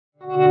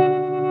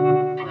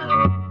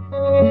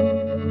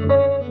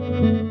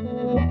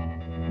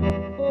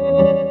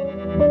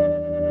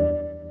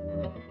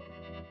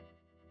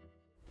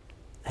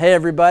Hey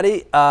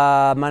everybody,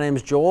 my name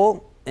is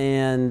Joel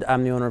and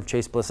I'm the owner of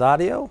Chase Bliss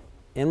Audio,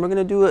 and we're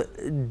going to do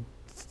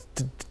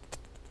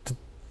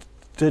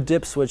a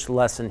dip switch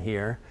lesson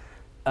here.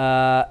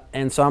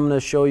 And so I'm going to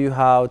show you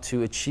how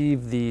to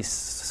achieve the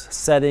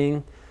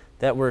setting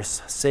that we're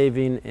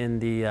saving in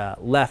the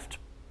left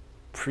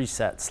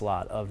preset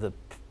slot of the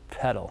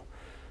pedal.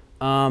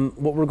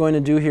 What we're going to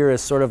do here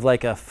is sort of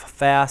like a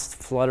fast,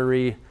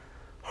 fluttery,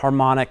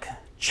 harmonic,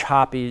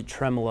 choppy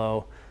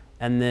tremolo,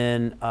 and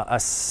then a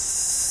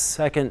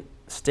second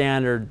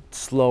standard,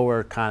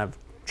 slower kind of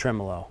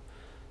tremolo.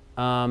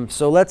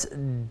 So let's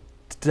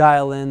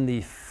dial in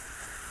the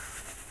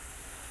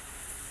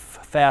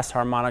fast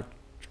harmonic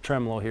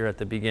tremolo here at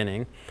the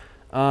beginning.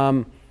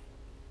 I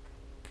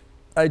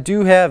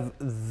do have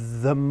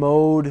the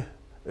mode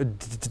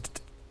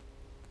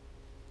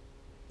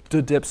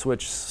dip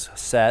switch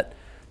set,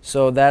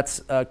 so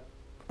that's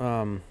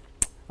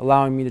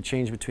allowing me to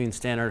change between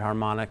standard,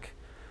 harmonic,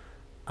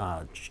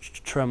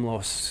 tremolo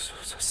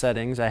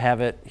settings. I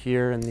have it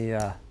here in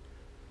the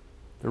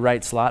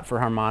right slot for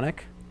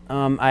harmonic.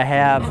 I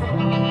have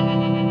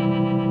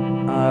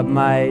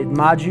my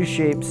module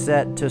shape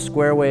set to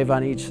square wave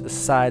on each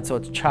side, so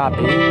it's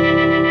choppy.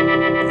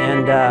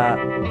 And I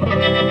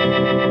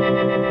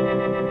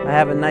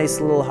have a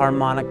nice little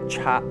harmonic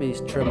choppy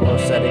tremolo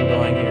setting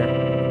going here.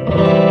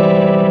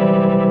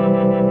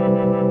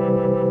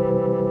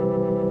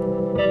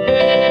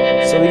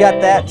 So we got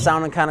that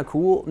sounding kind of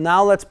cool.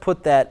 Now let's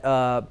put that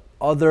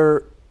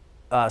other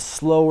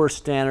slower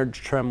standard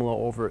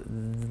tremolo over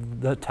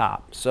the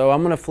top. So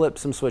I'm going to flip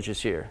some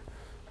switches here.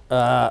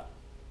 I'm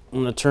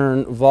going to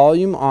turn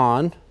volume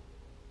on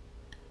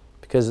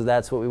because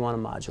that's what we want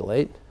to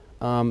modulate.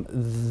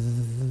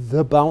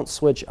 The bounce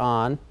switch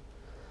on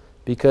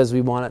because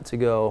we want it to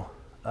go,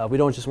 we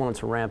don't just want it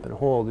to ramp and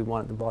hold, we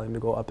want the volume to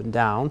go up and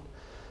down.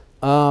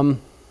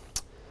 I'm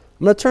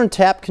going to turn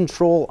tap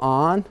control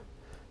on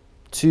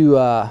to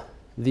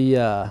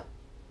the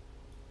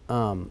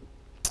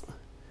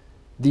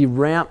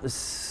ramp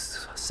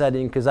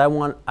setting because I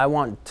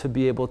want to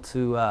be able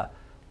to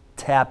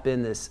tap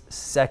in this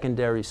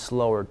secondary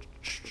slower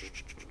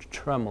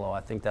tremolo.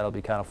 I think that'll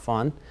be kind of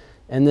fun.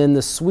 And then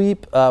the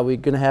sweep we're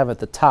going to have at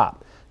the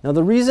top. Now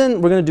the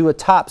reason we're going to do a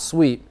top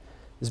sweep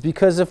is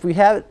because if we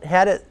had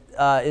it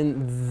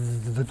in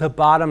the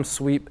bottom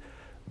sweep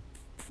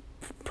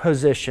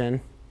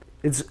position,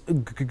 it's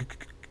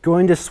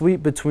going to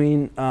sweep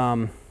between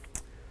the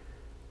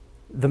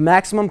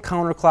maximum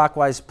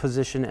counterclockwise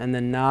position and the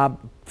knob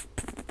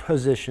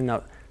position.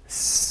 Now,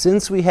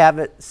 since we have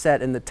it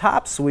set in the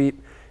top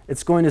sweep,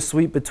 it's going to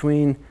sweep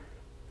between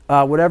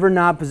whatever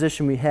knob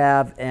position we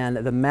have and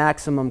the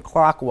maximum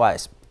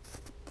clockwise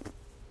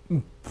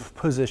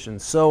position.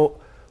 So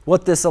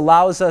what this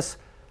allows us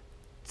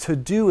to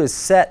do is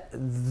set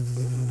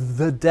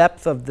the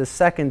depth of the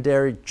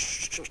secondary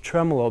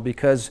tremolo,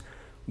 because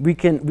we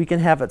can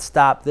have it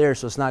stop there,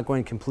 so it's not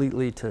going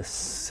completely to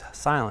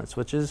silence,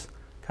 which is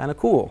kind of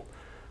cool.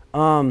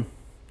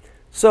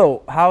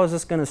 So how is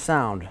this going to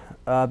sound?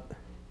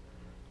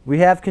 We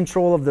have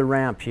control of the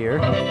ramp here.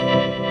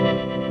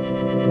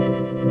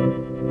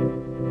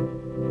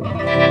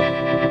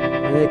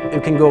 And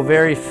it can go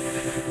very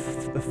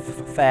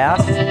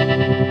fast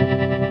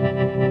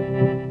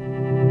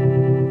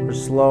or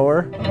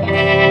slower.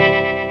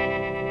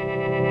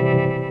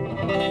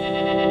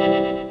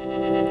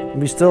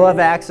 We still have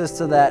access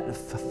to that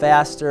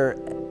faster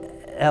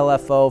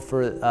LFO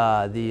for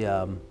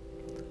the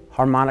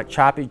harmonic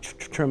choppy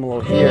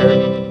tremolo here.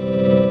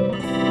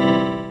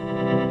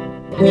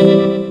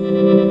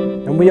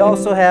 And we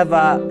also have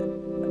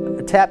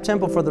a tap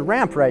tempo for the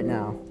ramp right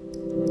now.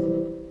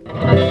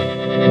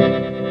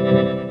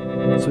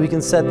 So we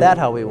can set that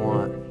how we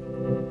want.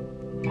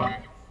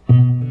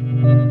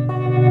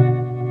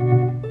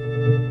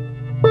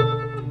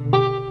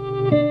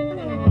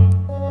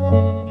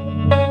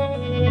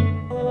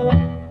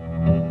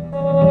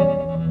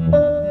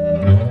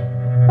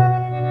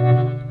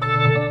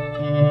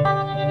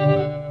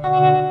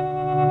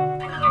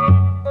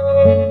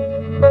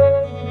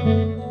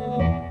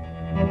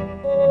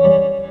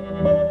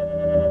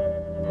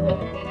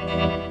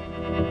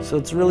 So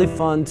it's really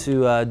fun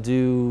to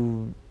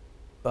do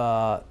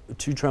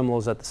two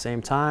tremolos at the same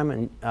time,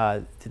 and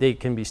they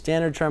can be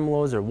standard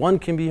tremolos, or one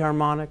can be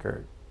harmonic,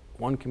 or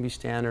one can be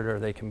standard, or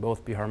they can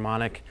both be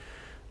harmonic.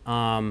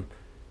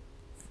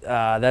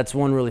 That's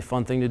one really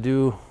fun thing to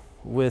do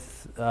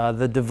with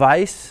the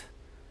device,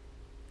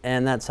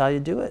 and that's how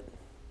you do it.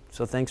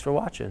 So thanks for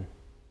watching.